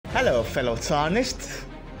Hello, fellow Tarnished!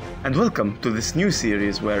 And welcome to this new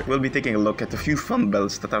series where we'll be taking a look at a few fun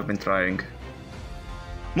builds that I've been trying.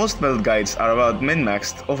 Most build guides are about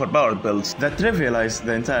min-maxed, overpowered builds that trivialize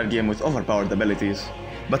the entire game with overpowered abilities.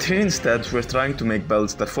 But here instead, we're trying to make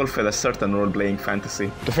builds that fulfill a certain role-playing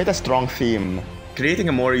fantasy, To fit a strong theme. creating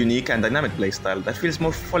a more unique and dynamic playstyle that feels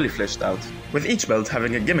more fully fleshed out, with each build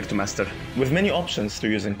having a gimmick to master, with many options to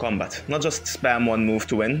use in combat, not just spam one move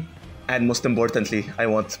to win. And most importantly, I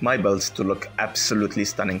want my builds to look absolutely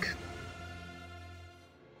stunning.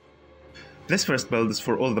 This first build is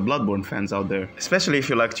for all the Bloodborne fans out there, especially if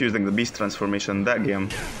you liked using the beast transformation in that game.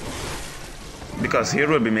 Because here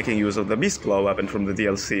we'll be making use of the Beast Claw weapon from the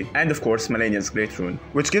DLC, and of course Malenia's Great Rune,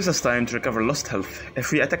 which gives us time to recover lost health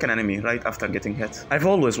if we attack an enemy right after getting hit. I've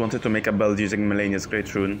always wanted to make a build using Malenia's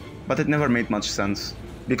Great Rune, but it never made much sense,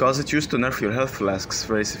 because it used to nerf your health flasks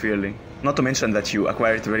very severely. Not to mention that you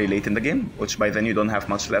acquire it very late in the game, which by then you don't have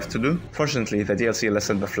much left to do. Fortunately, the DLC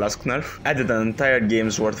lessened the flask nerf, added an entire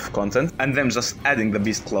game's worth of content, and them just adding the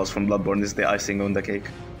beast claws from Bloodborne is the icing on the cake.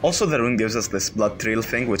 Also, the rune gives us this blood trail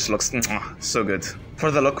thing, which looks so good. For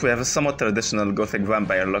the look, we have a somewhat traditional gothic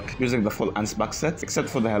vampire look, using the full Ansbach set, except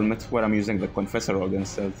for the helmet, where I'm using the Confessor Rogue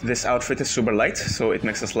instead. This outfit is super light, so it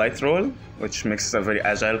makes us light roll, which makes us a very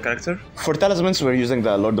agile character. For talismans, we're using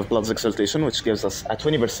the Lord of Blood's Exaltation, which gives us a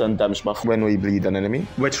 20% damage buff when we bleed an enemy,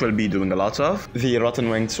 which we'll be doing a lot of. The Rotten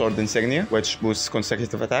Winged Sword Insignia, which boosts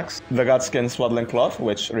consecutive attacks. The Godskin Swaddling Cloth,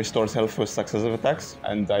 which restores health with successive attacks.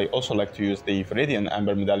 And I also like to use the Viridian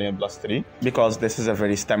Amber Medallion Plus 3, because this is a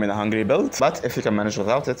very stamina-hungry build. But if you can manage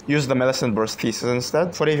without it, use the Millicent Burst Thesis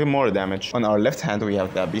instead for even more damage. On our left hand, we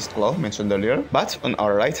have the Beast Claw mentioned earlier, but on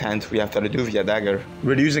our right hand, we have the Reduvia Dagger.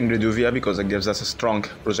 We're using Reduvia because it gives us a strong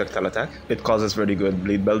projectile attack. It causes very good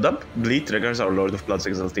bleed build-up. Bleed triggers our Lord of Blood's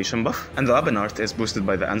Exaltation buff, and the weapon art is boosted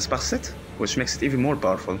by the Ansbach set, which makes it even more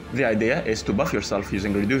powerful. The idea is to buff yourself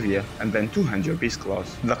using Reduvia, and then two-hand your Beast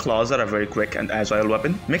Claws. The claws are a very quick and agile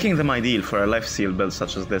weapon, making them ideal for a life steal build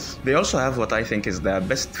such as this. They also have what I think is the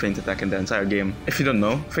best feint attack in the entire game. If you don't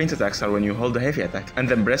know, feint attacks are when you hold a heavy attack, and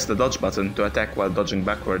then press the dodge button to attack while dodging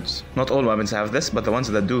backwards. Not all weapons have this, but the ones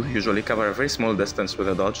that do usually cover a very small distance with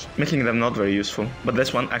a dodge, making them not very useful. But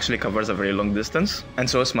this one actually covers a very long distance, and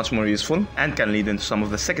so it's much more useful, and can lead into some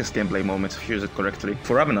of the sickest gameplay moments if you use it correctly.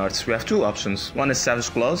 For weapon arts, we have two options. One is Savage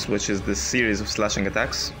Claws, which is this series of slashing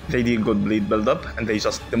attacks. They deal good bleed build-up, and they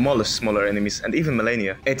just demolish smaller enemies, and even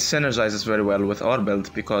Malenia. It synergizes very well with our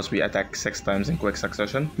build, because we attack 6 times in quick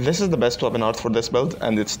succession. This is the best weapon art for this build,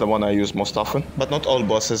 and it's the one I use most often. But not all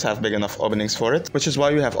bosses have big enough openings for it, which is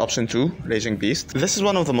why we have option 2, Raging Beast. This is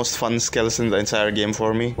one of the most fun skills in the entire game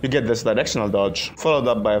for me. You get this directional dodge, followed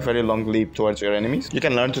up by a very long leap towards your enemies. You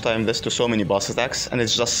can learn to time this to so many boss attacks, and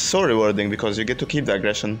it's just so rewarding because you get to keep the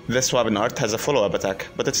aggression. This weapon art has a follow-up attack,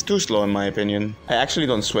 but it's too slow in my opinion. I actually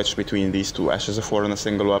don't switch between these two Ashes of War on a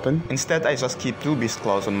single weapon. Instead, I just keep 2 Beast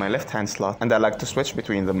Claws on my left hand slot, and I like to switch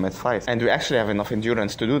between them mid-fight. And we actually have enough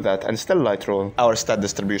endurance to do that and still light roll. Our stat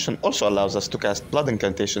distribution also allows us to cast blood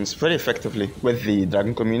incantations very effectively with the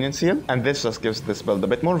Dragon Communion Seal, and this just gives this build a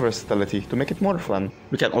bit more versatility to make it more fun.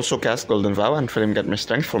 We can also cast Golden Vow and Flame Get Me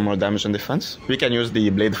Strength for more damage and defense. We can use the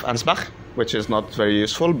Blade of Ansbach, which is not very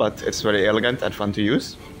useful, but it's very elegant and fun to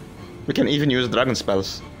use. We can even use dragon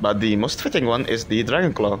spells, but the most fitting one is the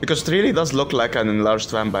Dragon Claw, because it really does look like an enlarged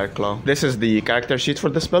vampire claw. This is the character sheet for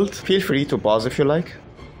this build. Feel free to pause if you like.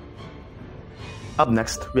 Up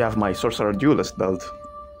next, we have my Sorcerer Duelist build.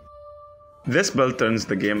 This build turns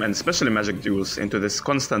the game, and especially magic duels, into this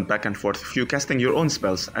constant back and forth of you casting your own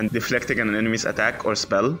spells and deflecting an enemy's attack or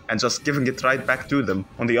spell and just giving it right back to them,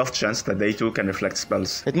 on the off chance that they too can reflect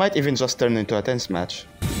spells. It might even just turn into a tense match.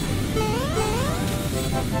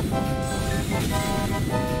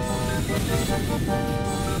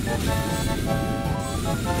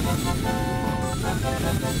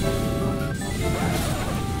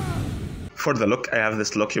 For the look, I have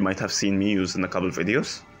this look you might have seen me use in a couple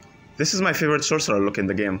videos. This is my favorite sorcerer look in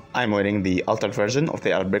the game. I'm wearing the altered version of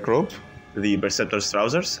the Albric robe, the Preceptor's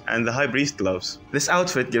trousers, and the High Priest gloves. This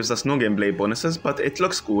outfit gives us no gameplay bonuses, but it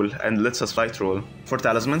looks cool and lets us light roll. For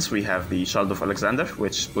talismans, we have the Shard of Alexander,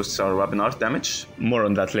 which boosts our weapon art damage. More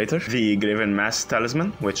on that later. The Graven Mass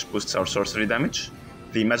talisman, which boosts our sorcery damage.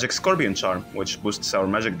 The Magic Scorpion charm, which boosts our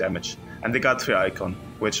magic damage. And the Godfrey icon,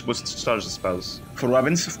 which boosts charge spells. For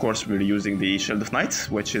weapons, of course, we're using the Shield of Knight,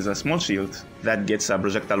 which is a small shield that gets a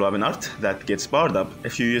projectile weapon art that gets powered up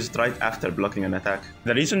if you use it right after blocking an attack.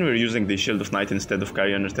 The reason we're using the Shield of Knight instead of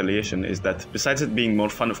Carrion Retaliation is that, besides it being more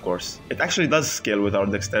fun of course, it actually does scale with our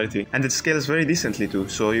dexterity, and it scales very decently too,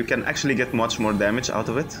 so you can actually get much more damage out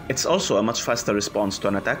of it. It's also a much faster response to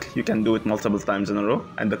an attack, you can do it multiple times in a row,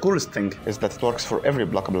 and the coolest thing is that it works for every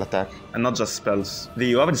blockable attack, and not just spells.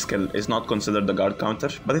 The weapon skill is not considered a guard counter,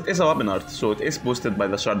 but it is a weapon art, so it is boosted by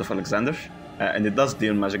the Shard of Alexander, and it does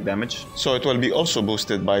deal magic damage. So it will be also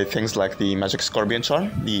boosted by things like the Magic Scorpion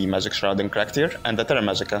Charm, the Magic Shrouding Cracktear, and the Terra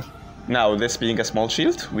Magica. Now, this being a small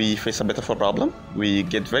shield, we face a bit of a problem. We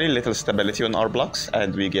get very little stability on our blocks,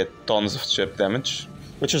 and we get tons of chip damage.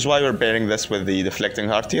 Which is why we're pairing this with the Deflecting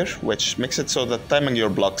Heart here, which makes it so that timing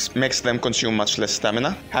your blocks makes them consume much less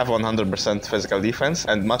stamina, have 100% physical defense,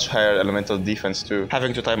 and much higher elemental defense too.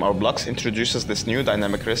 Having to time our blocks introduces this new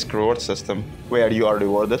dynamic risk-reward system, where you are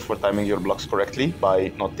rewarded for timing your blocks correctly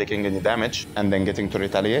by not taking any damage and then getting to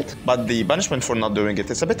retaliate. But the punishment for not doing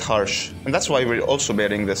it is a bit harsh, and that's why we're also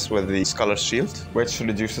pairing this with the Scholar's Shield, which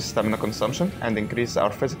reduces stamina consumption and increases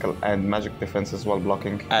our physical and magic defenses while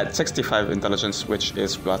blocking. At 65 intelligence, which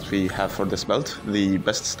is what we have for this build, the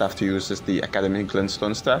best staff to use is the Academy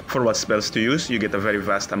Glintstone staff. For what spells to use, you get a very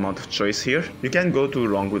vast amount of choice here. You can't go too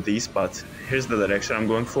wrong with these, but here's the direction I'm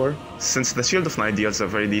going for. Since the Shield of Knight deals a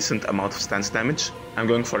very decent amount of stance damage, I'm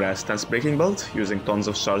going for a stance breaking build, using tons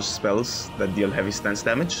of charged spells that deal heavy stance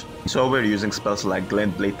damage. So we're using spells like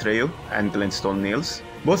Glint Blade Trail and Glintstone Nails,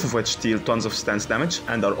 both of which deal tons of stance damage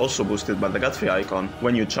and are also boosted by the Godfrey icon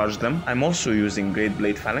when you charge them. I'm also using Great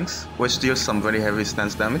Blade Phalanx, which deals some very heavy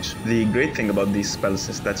stance damage. The great thing about these spells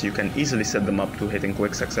is that you can easily set them up to hit in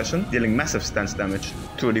quick succession, dealing massive stance damage.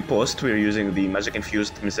 To riposte, we're using the Magic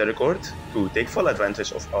Infused Misericord to take full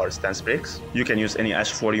advantage of our stance breaks. You can use any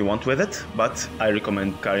Ash 4 you want with it, but I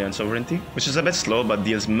recommend Carrion Sovereignty, which is a bit slow but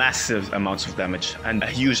deals massive amounts of damage and a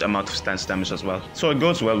huge amount of stance damage as well. So it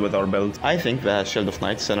goes well with our build. I think the Shield of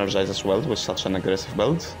Knight synergizes well with such an aggressive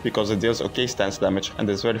build because it deals okay stance damage and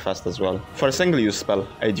is very fast as well. For a single use spell,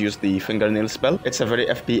 I'd use the Fingernail spell. It's a very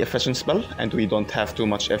FP efficient spell and we don't have too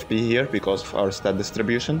much FP here because of our stat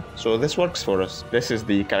distribution, so this works for us. This is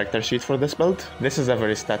the character sheet for this build. This is a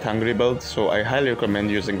very stat hungry build, so I highly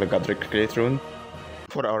recommend using the Godric Great Rune.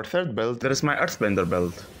 For our third build, there is my Earthbender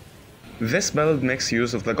build. This build makes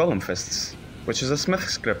use of the Golem Fists, which is a Smith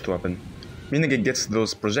script weapon, meaning it gets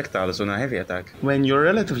those projectiles on a heavy attack. When you're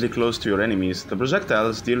relatively close to your enemies, the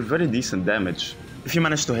projectiles deal very decent damage. If you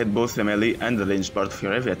manage to hit both the melee and the ranged part of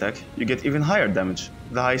your heavy attack, you get even higher damage,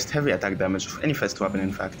 the highest heavy attack damage of any fist weapon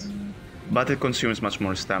in fact. But it consumes much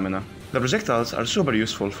more stamina. The projectiles are super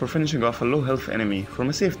useful for finishing off a low health enemy from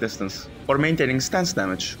a safe distance, or maintaining stance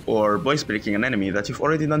damage, or voice breaking an enemy that you've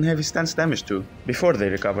already done heavy stance damage to, before they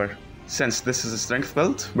recover. Since this is a strength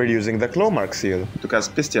build, we're using the Clawmark Seal to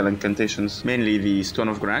cast bestial incantations, mainly the Stone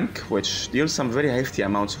of Grank, which deals some very hefty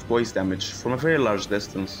amounts of poise damage from a very large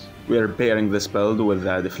distance. We're pairing this build with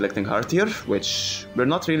the Deflecting Heart here, which we're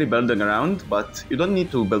not really building around, but you don't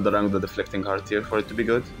need to build around the Deflecting Heart here for it to be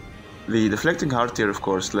good. The Deflecting Heart here, of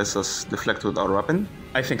course, lets us deflect with our weapon.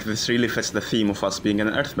 I think this really fits the theme of us being an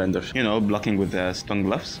Earthbender, you know, blocking with the stone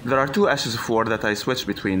gloves. There are two Ashes of War that I switch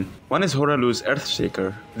between. One is Horalu's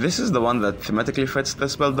Earthshaker. This is the one that thematically fits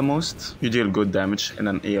this build the most. You deal good damage in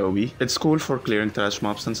an AoE. It's cool for clearing trash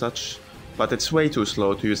mobs and such, but it's way too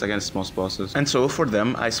slow to use against most bosses. And so for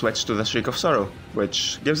them, I switched to the Shriek of Sorrow,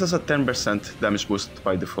 which gives us a 10% damage boost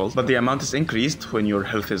by default, but the amount is increased when your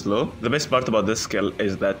health is low. The best part about this skill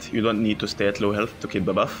is that you don't need to stay at low health to keep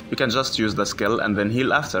the buff. You can just use the skill and then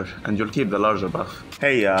heal after, and you'll keep the larger buff.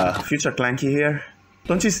 Hey, Future Clanky here.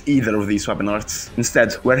 Don't use either of these weapon arts.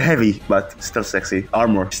 Instead, wear heavy, but still sexy,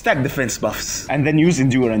 armor, stack defense buffs, and then use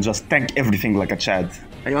Endure and just tank everything like a Chad.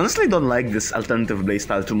 I honestly don't like this alternative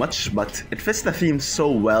playstyle too much, but it fits the theme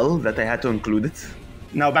so well that I had to include it.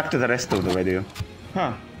 Now back to the rest of the video.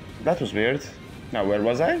 Huh, that was weird. Now where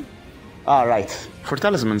was I? Ah, right. For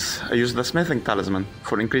talismans, I use the Smithing Talisman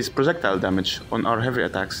for increased projectile damage on our heavy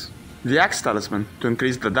attacks. The Axe Talisman to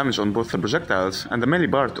increase the damage on both the projectiles and the melee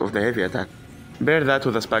part of the heavy attack. Pair that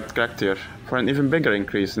with a Spiked Cracktear for an even bigger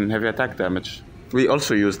increase in heavy attack damage. We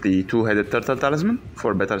also use the Two-Headed Turtle Talisman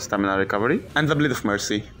for better stamina recovery, and the Blade of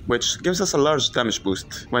Mercy, which gives us a large damage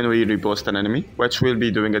boost when we riposte an enemy, which we'll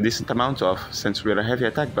be doing a decent amount of since we're a heavy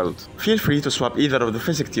attack build. Feel free to swap either of the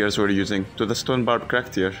physic tiers we're using to the Stone Barb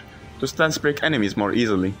Crack tier to stance break enemies more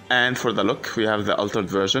easily. And for the look, we have the altered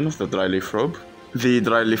version of the Dryleaf Robe, the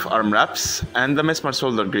Dryleaf Arm Wraps, and the Mesmer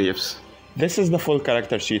Shoulder Greaves. This is the full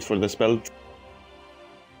character sheet for this build.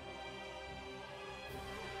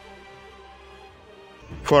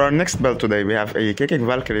 For our next build today, we have a kicking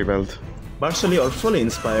Valkyrie build. Partially or fully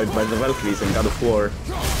inspired by the Valkyries in God of War.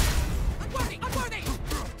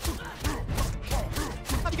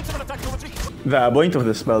 The point of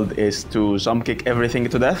this build is to jump kick everything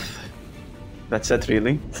to death. That's it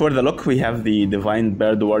really. For the look, we have the Divine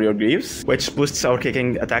Bird Warrior Greaves, which boosts our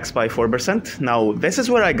kicking attacks by 4%. Now, this is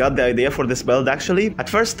where I got the idea for this build actually. At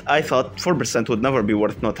first, I thought 4% would never be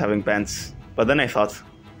worth not having pants. But then I thought,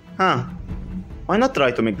 why not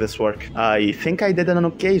try to make this work? I think I did an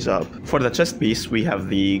okay job. For the chest piece, we have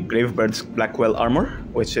the Gravebird's Blackwell armor,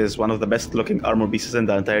 which is one of the best looking armor pieces in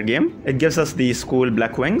the entire game. It gives us the School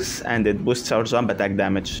Black Wings, and it boosts our jump attack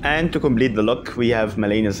damage. And to complete the look, we have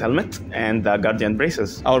Malenia's helmet and the Guardian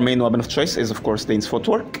braces. Our main weapon of choice is of course Dane's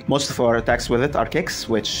footwork. Most of our attacks with it are kicks,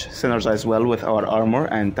 which synergize well with our armor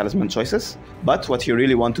and talisman choices. But what you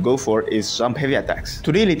really want to go for is jump heavy attacks.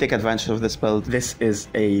 To really take advantage of this build, this is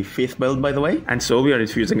a Faith build by the way, and so we are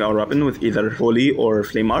infusing our weapon with either Holy or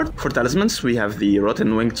Flame Art. For talismans, we have the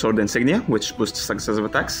Rotten Winged Sword Insignia, which boosts successive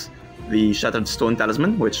attacks, the Shattered Stone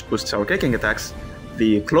Talisman, which boosts our kicking attacks,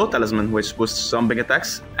 the Claw Talisman, which boosts jumping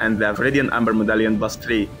attacks, and the Viridian Amber Medallion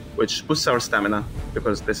 +3, which boosts our stamina,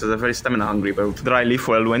 because this is a very stamina-hungry build. Dry Leaf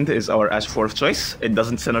Whirlwind is our Ash 4 of choice. It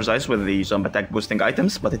doesn't synergize with the jump attack boosting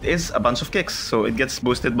items, but it is a bunch of kicks, so it gets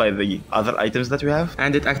boosted by the other items that we have,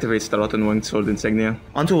 and it activates the Rotten Winged Sword Insignia.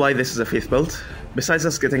 Onto why this is a Faith build. Besides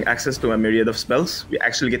us getting access to a myriad of spells, we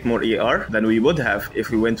actually get more AR than we would have if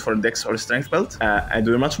we went for Dex or Strength build, and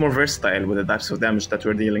we're much more versatile with the types of damage that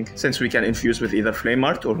we're dealing, since we can infuse with either Flame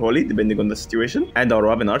Art or Holy, depending on the situation, and our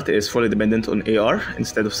weapon art is fully dependent on AR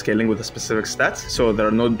instead of scaling with a specific stat, so there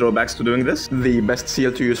are no drawbacks to doing this. The best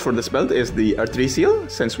seal to use for this build is the Earthtree seal,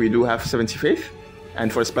 since we do have 70 Faith.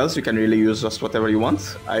 And for spells, you can really use just whatever you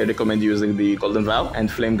want. I recommend using the Golden Vow and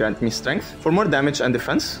Flame Grant Me Strength. For more damage and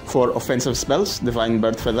defense, for offensive spells, Divine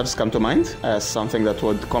Bird Feathers come to mind as something that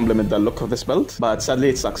would complement the look of this build, but sadly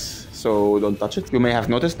it sucks, so don't touch it. You may have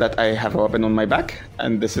noticed that I have a weapon on my back,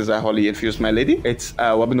 and this is a Holy Infused My Lady. It's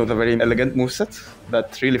a weapon with a very elegant moveset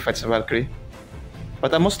that really fits a Valkyrie.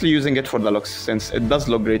 But I'm mostly using it for the looks, since it does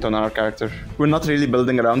look great on our character. We're not really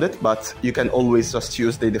building around it, but you can always just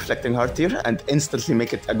use the Deflecting Heart here and instantly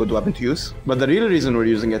make it a good weapon to use. But the real reason we're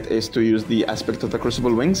using it is to use the aspect of the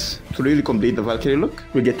Crucible wings to really complete the Valkyrie look.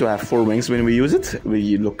 We get to have 4 wings when we use it.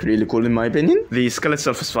 We look really cool in my opinion. The skull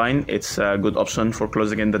itself is fine. It's a good option for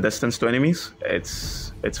closing in the distance to enemies.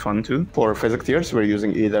 It's fun too. For physic tiers, we're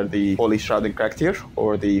using either the Holy Shrouding Crack tier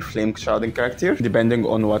or the Flame Shrouding Crack tier, depending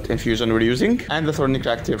on what infusion we're using, and the Thorny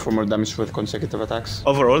Crack tier for more damage with consecutive attacks.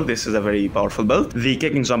 Overall, this is a very powerful build. The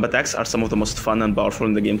kicking jump attacks are some of the most fun and powerful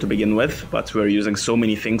in the game to begin with, but we're using so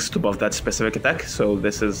many things to buff that specific attack, so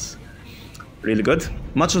this is really good.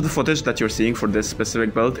 Much of the footage that you're seeing for this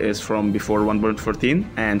specific build is from before 1.14,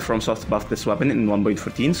 and FromSoft buffed this weapon in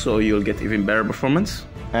 1.14, so you'll get even better performance.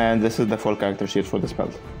 And this is the full character sheet for this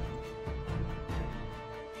build.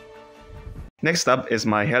 Next up is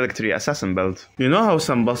my Haligtree Assassin build. You know how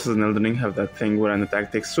some bosses in Elden Ring have that thing where an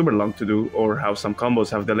attack takes super long to do, or how some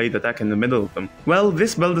combos have delayed attack in the middle of them? Well,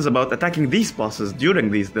 this build is about attacking these bosses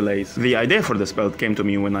during these delays. The idea for this build came to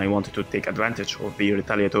me when I wanted to take advantage of the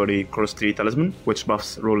retaliatory Cross-Tree Talisman, which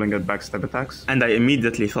buffs rolling and backstab attacks, and I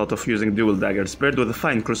immediately thought of using dual daggers paired with a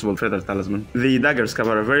fine Crucible Feather Talisman. The daggers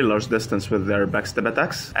cover a very large distance with their backstab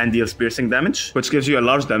attacks, and deals piercing damage, which gives you a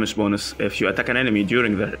large damage bonus if you attack an enemy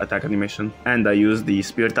during their attack animation. And I use the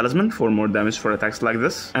Spear Talisman for more damage for attacks like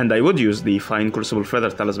this. And I would use the Fine Crucible Feather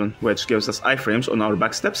Talisman, which gives us iframes on our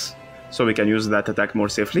backsteps, so we can use that attack more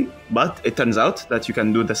safely. But it turns out that you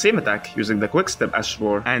can do the same attack using the Quickstep Ash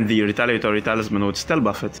 4, and the Retaliatory Talisman would still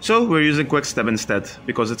buff it. So we're using Quickstep instead,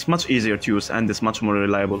 because it's much easier to use and is much more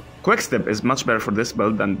reliable. Quickstep is much better for this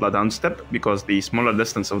build than Bloodhound Step, because the smaller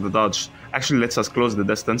distance of the dodge actually lets us close the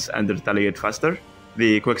distance and retaliate faster.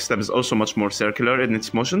 The Quick Step is also much more circular in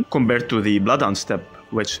its motion compared to the Bloodhound Step,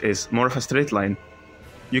 which is more of a straight line.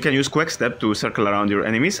 You can use Quick Step to circle around your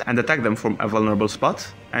enemies and attack them from a vulnerable spot,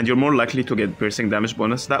 and you're more likely to get piercing damage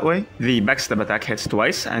bonus that way. The Backstab attack hits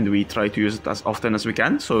twice, and we try to use it as often as we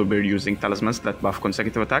can, so we're using talismans that buff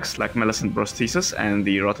consecutive attacks like Millicent Prosthesis and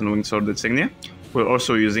the Rotten Winged Sword Insignia. We're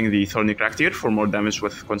also using the Thorny Crack tier for more damage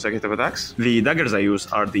with consecutive attacks. The daggers I use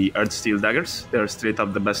are the Earth Steel daggers. They're straight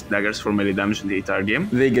up the best daggers for melee damage in the entire game.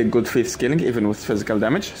 They get good faith scaling even with physical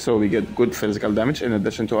damage, so we get good physical damage in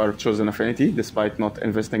addition to our chosen affinity, despite not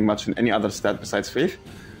investing much in any other stat besides faith.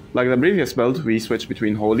 Like the previous build, we switch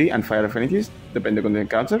between Holy and Fire affinities, depending on the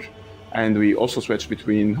encounter. And we also switch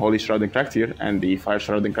between Holy Shroud and Cracked Tear and the Fire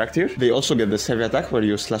Shroud and Cracked Tear. They also get this heavy attack where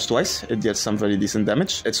you slash twice. It gets some very decent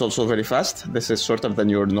damage. It's also very fast. This is shorter than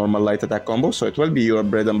your normal light attack combo, so it will be your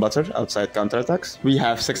bread and butter outside counterattacks. We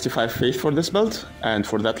have 65 faith for this build, and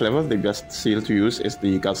for that level, the best seal to use is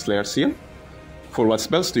the Godslayer seal. For what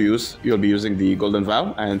spells to use, you'll be using the Golden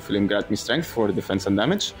Vow and Flame Grant Me Strength for defense and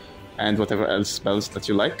damage, and whatever else spells that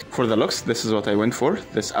you like. For the looks, this is what I went for.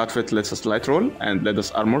 This outfit lets us light roll, and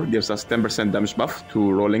Leda's armor gives us 10% damage buff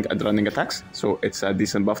to rolling and running attacks, so it's a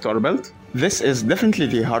decent buff to our belt. This is definitely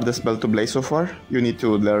the hardest belt to play so far. You need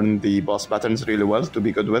to learn the boss patterns really well to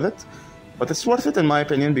be good with it. But it's worth it in my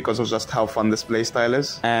opinion because of just how fun this playstyle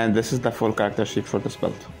is. And this is the full character sheet for this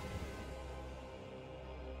belt.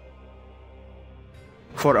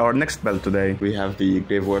 For our next build today, we have the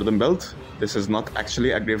Grave Warden build. This is not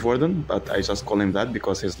actually a Grave Warden, but I just call him that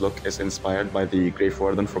because his look is inspired by the Grave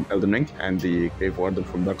Warden from Elden Ring and the Grave Warden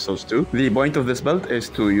from Dark Souls 2. The point of this build is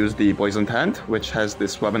to use the Poisoned Hand, which has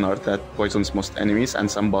this weapon art that poisons most enemies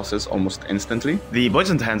and some bosses almost instantly. The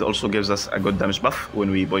Poisoned Hand also gives us a good damage buff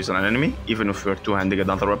when we poison an enemy, even if we're two-handing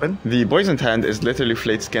another weapon. The Poisoned Hand is literally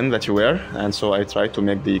flayed skin that you wear, and so I try to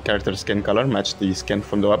make the character's skin color match the skin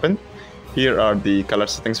from the weapon. Here are the color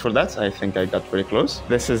settings for that. I think I got very close.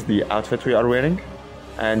 This is the outfit we are wearing.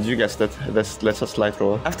 And you guessed it, this lets us light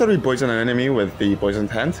roll. After we poison an enemy with the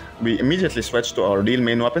Poisoned Hand, we immediately switch to our real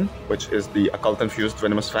main weapon, which is the Occult-infused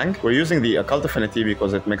Venomous Fang. We're using the Occult Affinity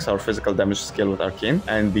because it makes our physical damage scale with Arcane,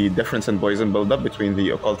 and the difference in poison buildup between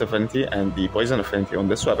the Occult Affinity and the Poison Affinity on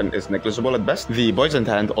this weapon is negligible at best. The Poisoned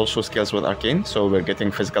Hand also scales with Arcane, so we're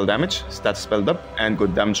getting physical damage, stats buildup, and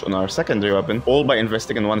good damage on our secondary weapon, all by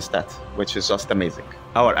investing in one stat, which is just amazing.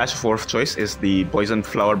 Our Ash of War of choice is the Poisoned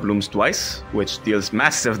Flower Blooms twice, which deals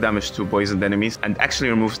massive damage to poisoned enemies and actually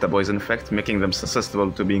removes the poison effect, making them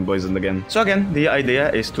susceptible to being poisoned again. So again, the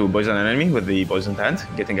idea is to poison an enemy with the Poisoned Hand,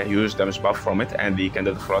 getting a huge damage buff from it and the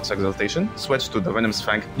Kindred of Froth's Exaltation, switch to the Venomous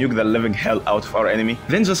Fang, nuke the living hell out of our enemy,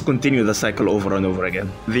 then just continue the cycle over and over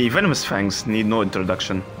again. The Venomous Fangs need no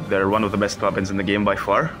introduction. They're one of the best weapons in the game by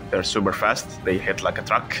far. They're super fast, they hit like a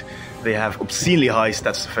truck, they have obscenely high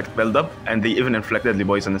stats effect buildup, and they even inflict deadly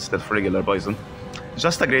poison instead of regular poison.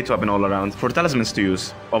 Just a great weapon all around. For talismans to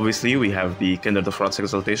use, obviously we have the Kindred of Froth's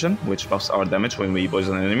Exaltation, which buffs our damage when we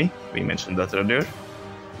poison an enemy. We mentioned that earlier.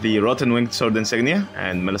 The Rotten Winged Sword Insignia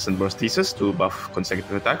and Millicent Burst Thesis to buff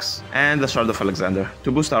consecutive attacks, and the Shard of Alexander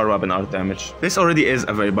to boost our weapon art damage. This already is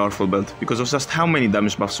a very powerful build because of just how many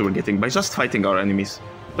damage buffs we're getting by just fighting our enemies.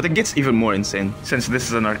 But it gets even more insane. Since this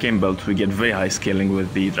is an arcane build, we get very high scaling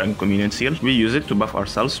with the Dragon Communion Seal. We use it to buff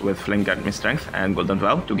ourselves with Flame Grant Me Strength and Golden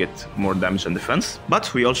Vow to get more damage and defense.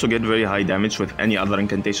 But we also get very high damage with any other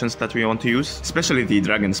incantations that we want to use, especially the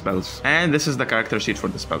dragon spells. And this is the character sheet for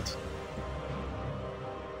this build.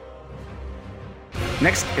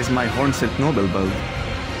 Next is my Hornsent Noble build.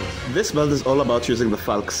 This build is all about using the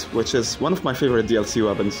Falx, which is one of my favorite DLC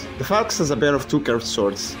weapons. The Falx has a pair of 2 curved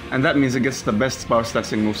swords, and that means it gets the best power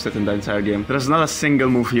staxing moveset in the entire game. There is not a single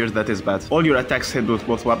move here that is bad. All your attacks hit with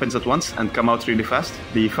both weapons at once and come out really fast.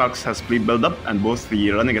 The Falx has bleed buildup, and both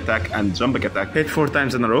the running attack and jumping attack hit 4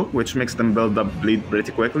 times in a row, which makes them build up bleed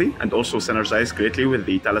pretty quickly, and also synergize greatly with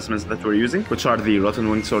the talismans that we're using, which are the Rotten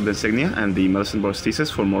Winged Sword Insignia and the Millicent Burst Thesis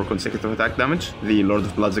for more consecutive attack damage, the Lord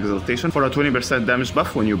of Blood's Exaltation for a 20% damage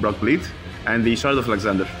buff when you proc bleed, and the Shard of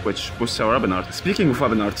Alexander, which boosts our weapon art. Speaking of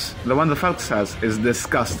weapon arts, the one the Falx has is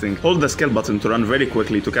disgusting. Hold the skill button to run very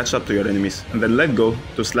quickly to catch up to your enemies, and then let go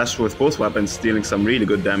to slash with both weapons, dealing some really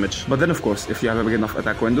good damage. But then of course, if you have a big enough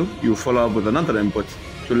attack window, you follow up with another input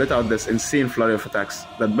to let out this insane flurry of attacks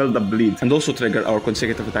that build up bleed and also trigger our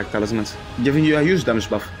consecutive attack talismans, giving you a huge damage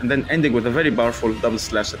buff, and then ending with a very powerful double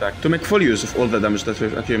slash attack to make full use of all the damage that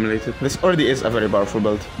we've accumulated. This already is a very powerful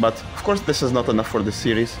build, but of course this is not enough for this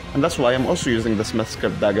series, and that's why I'm also using the Smith's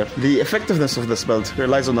Crypt Dagger. The effectiveness of this build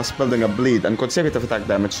relies on us building up bleed and consecutive attack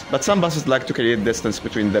damage, but some bosses like to create distance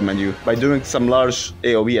between them and you by doing some large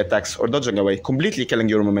AoE attacks or dodging away, completely killing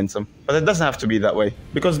your momentum. But it doesn't have to be that way,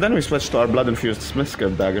 because then we switch to our blood-infused Smith's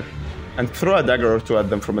Crypt Dagger and throw a dagger or two at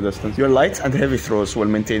them from a distance. Your light and heavy throws will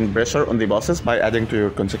maintain pressure on the bosses by adding to your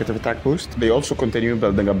consecutive attack boost. They also continue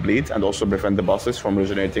building up bleed and also prevent the bosses from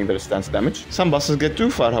regenerating their stance damage. Some bosses get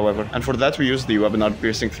too far, however, and for that we use the weapon art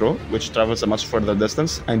piercing throw, which travels a much further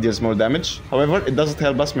distance and deals more damage. However, it doesn't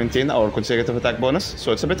help us maintain our consecutive attack bonus,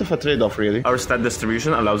 so it's a bit of a trade-off really. Our stat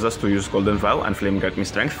distribution allows us to use Golden Vow and Flame Grant Me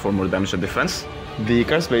Strength for more damage and defense. The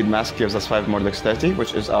Curse Blade Mask gives us 5 more dexterity,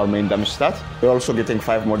 which is our main damage stat. We're also getting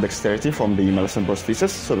 5 more dexterity 30 from the Medicine Prosthesis,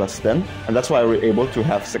 so that's 10. And that's why we're able to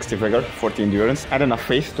have 60 Vigor, 40 Endurance, and enough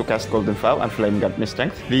Faith to cast Golden Vow and Flame Grant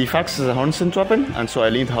Strength. The Fax is a Hornsent weapon, and so I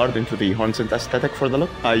leaned hard into the Hornsent aesthetic for the look.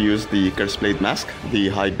 I used the Curse Blade Mask, the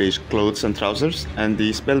high beige clothes and trousers, and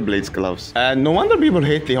the Spellblade's gloves. And no wonder people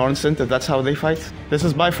hate the Hornsent if that's how they fight. This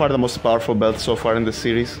is by far the most powerful belt so far in this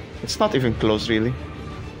series. It's not even close, really.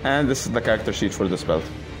 And this is the character sheet for this belt.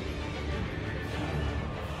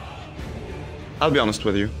 I'll be honest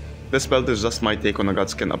with you, this belt is just my take on a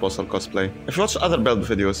Godskin Apostle cosplay. If you watch other belt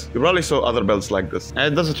videos, you probably saw other belts like this.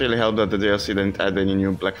 And it doesn't really help that the DLC didn't add any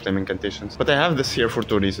new Black Flame incantations. But I have this here for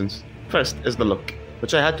two reasons. First is the look,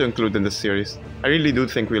 which I had to include in this series. I really do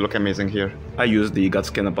think we look amazing here. I used the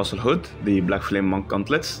Godskin Apostle hood, the Black Flame Monk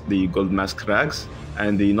gauntlets, the Gold Mask rags,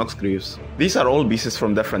 and the Nox Greaves. These are all pieces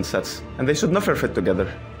from different sets, and they should never fit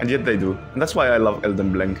together, and yet they do. And that's why I love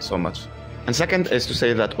Elden Bling so much. And second is to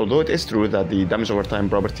say that although it is true that the damage over time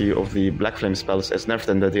property of the Black Flame spells is nerfed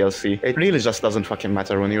in the DLC, it really just doesn't fucking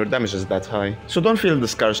matter when your damage is that high. So don't feel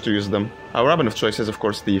discouraged to use them. Our weapon of choice is of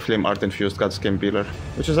course the Flame Art infused Godskin Peeler,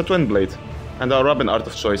 which is a twin blade. And our weapon art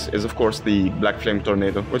of choice is of course the Black Flame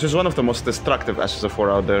Tornado, which is one of the most destructive Ashes of War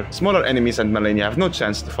out there. Smaller enemies and Malenia have no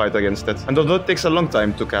chance to fight against it, and although it takes a long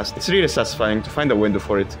time to cast, it's really satisfying to find a window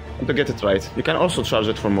for it, and to get it right, you can also charge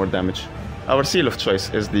it for more damage. Our seal of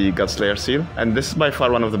choice is the Godslayer seal, and this is by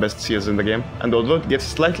far one of the best seals in the game, and although it gets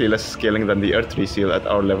slightly less scaling than the Earthtree seal at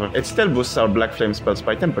our level, it still boosts our Black Flame spells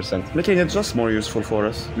by 10%, making it just more useful for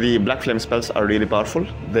us. The Black Flame spells are really powerful.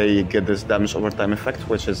 They get this damage over time effect,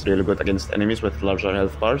 which is really good against enemies with larger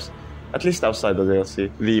health bars, at least outside the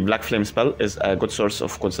DLC. The Black Flame spell is a good source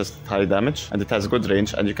of consistent high damage, and it has good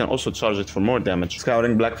range, and you can also charge it for more damage.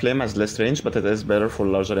 Scouring Black Flame has less range, but it is better for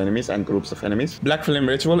larger enemies and groups of enemies. Black Flame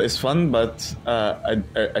Ritual is fun, but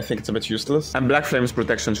I think it's a bit useless. And Black Flame's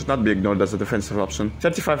protection should not be ignored as a defensive option.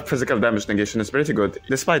 35 physical damage negation is pretty good,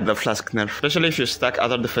 despite the Flask nerf, especially if you stack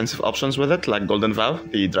other defensive options with it, like Golden Vow,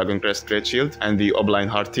 the Dragon Crest Great Shield, and the Obline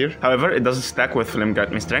Heart Tier. However, it doesn't stack with Flame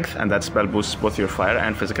Grant Strength, and that spell boosts both your fire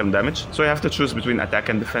and physical damage. So you have to choose between attack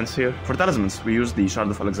and defense here. For talismans, we use the Shard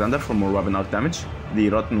of Alexander for more weapon art damage, the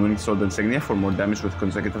Rotten Winged Sword Insignia for more damage with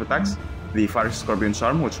consecutive attacks, the Fire Scorpion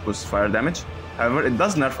Charm, which boosts fire damage. However, it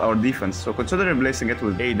does nerf our defense, so consider replacing it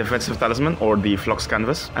with a defensive talisman or the Flux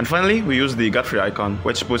Canvas. And finally, we use the Godfrey icon,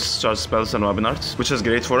 which boosts charge spells and weapon arts, which is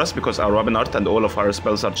great for us because our weapon art and all of our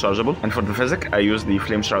spells are chargeable. And for the physic, I use the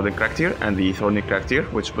Flame Shrouded Crack Tier and the Thorny Crack Tier,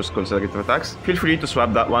 which boosts consecutive attacks. Feel free to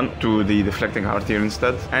swap that one to the Deflecting Heart Tier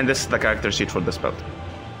instead. And this is the character sheet for this belt.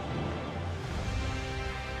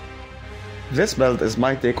 This belt is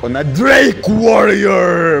my take on a Drake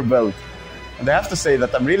Warrior belt. And I have to say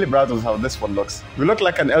that I'm really proud of how this one looks. We look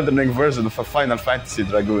like an Elden Ring version of a Final Fantasy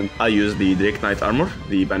Dragoon. I use the Drake Knight armor,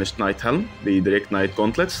 the Banished Knight helm, the Drake Knight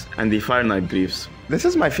gauntlets, and the Fire Knight greaves. This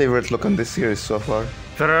is my favorite look on this series so far.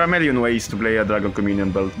 There are a million ways to play a Dragon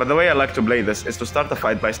Communion build, but the way I like to play this is to start a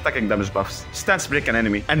fight by stacking damage buffs, stance break an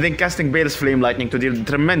enemy, and then casting Bale's Flame Lightning to deal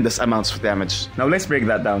tremendous amounts of damage. Now let's break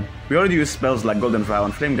that down. We already use spells like Golden Vow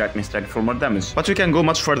and Flame Grant Strength for more damage, but we can go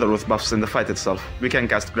much further with buffs in the fight itself. We can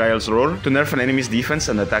cast Grail's Roar to nerf an enemy's defense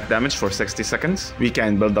and attack damage for 60 seconds. We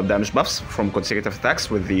can build up damage buffs from consecutive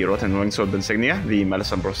attacks with the Rotten Winged Sword Insignia, the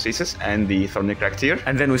Malison Prosthesis, and the Thorny Crack Tier,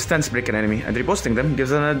 and then we stance break an enemy, and reposting them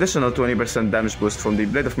gives an additional 20% damage boost from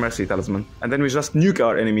the Blade of Mercy talisman. And then we just nuke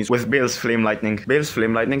our enemies with Bale's Flame Lightning. Bale's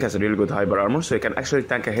Flame Lightning has a really good hyper armor, so you can actually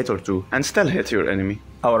tank a hit or two and still hit your enemy.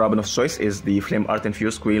 Our weapon of choice is the Flame Art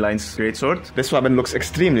infused Queline's Greatsword. This weapon looks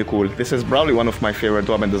extremely cool. This is probably one of my favorite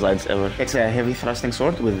weapon designs ever. It's a heavy thrusting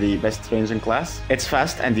sword with the best range in class. It's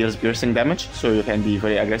fast and deals piercing damage, so you can be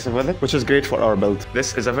very aggressive with it, which is great for our build.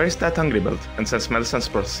 This is a very stat-hungry build, and since Melisand's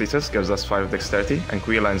Prosthesis gives us 5 dexterity and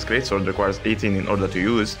Queline's Greatsword requires 18 in order to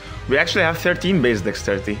use, we actually have 13 base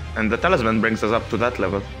dexterity, and the talisman brings us up to that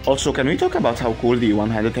level. Also, can we talk about how cool the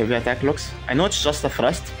one-handed heavy attack looks? I know it's just a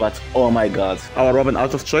thrust, but oh my god. Our weapon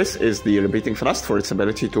art of choice is the repeating thrust for its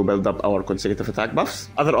ability to build up our consecutive attack buffs.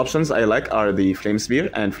 Other options I like are the Flame Spear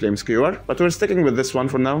and Flame Skewer, but we're sticking with this one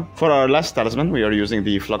for now. For our last talisman, we are using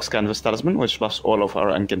the Flux Canvas talisman, which buffs all of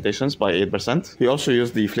our incantations by 8%. We also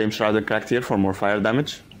use the Flame Shrouded Crack Tier for more fire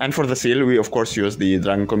damage. And for the seal, we of course use the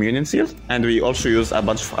Dragon Communion seal, and we also use a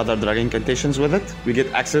bunch of other dragon incantations with it. We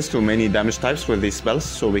get access to many damage types with these spells,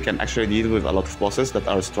 so we can actually deal with a lot of bosses that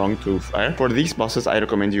are strong to fire. For these bosses, I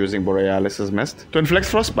recommend using Borealis's Mist to inflict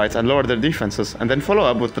frostbite and lower their defenses, and then follow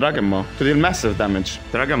up with Dragon Maw to deal massive damage.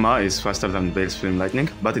 Dragon Maw is faster than Bale's Flame Lightning,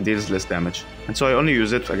 but it deals less damage, and so I only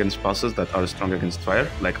use it against bosses that are strong against fire,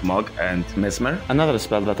 like Mog and Mesmer. Another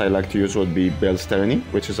spell that I like to use would be Bale's Tyranny,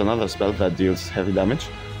 which is another spell that deals heavy damage.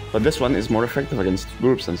 but this one is more effective against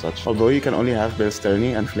groups and such. Although you can only have Bale's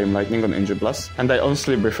Tyranny and Flame Lightning on NG+, and I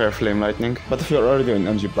honestly prefer Flame Lightning, but if you're already on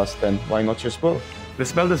NG+, then why not use both?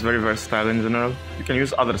 This build is very versatile in general. You can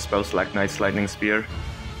use other spells like Knight's Lightning Spear,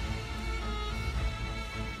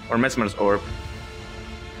 or Mesmer's Orb,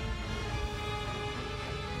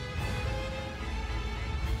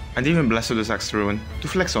 and even Blessed Axe Ruin to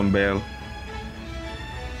flex on Bale.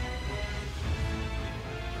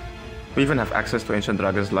 We even have access to Ancient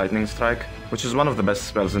Dragon's Lightning Strike, which is one of the best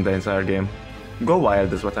spells in the entire game. Go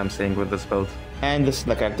wild is what I'm saying with this build. And this is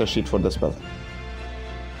the character sheet for this build.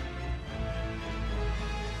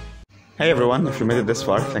 Hey everyone, if you made it this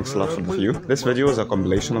far, thanks a lot for the view. This video is a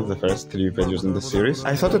compilation of the first 3 videos in the series.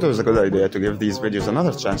 I thought it was a good idea to give these videos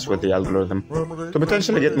another chance with the algorithm, to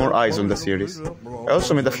potentially get more eyes on the series. I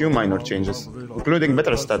also made a few minor changes, including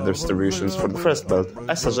better stat distributions for the first build,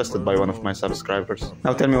 as suggested by one of my subscribers.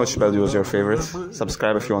 Now tell me which build was your favorite,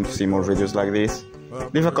 subscribe if you want to see more videos like these,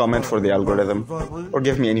 leave a comment for the algorithm, or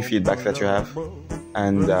give me any feedback that you have,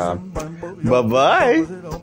 and bye bye!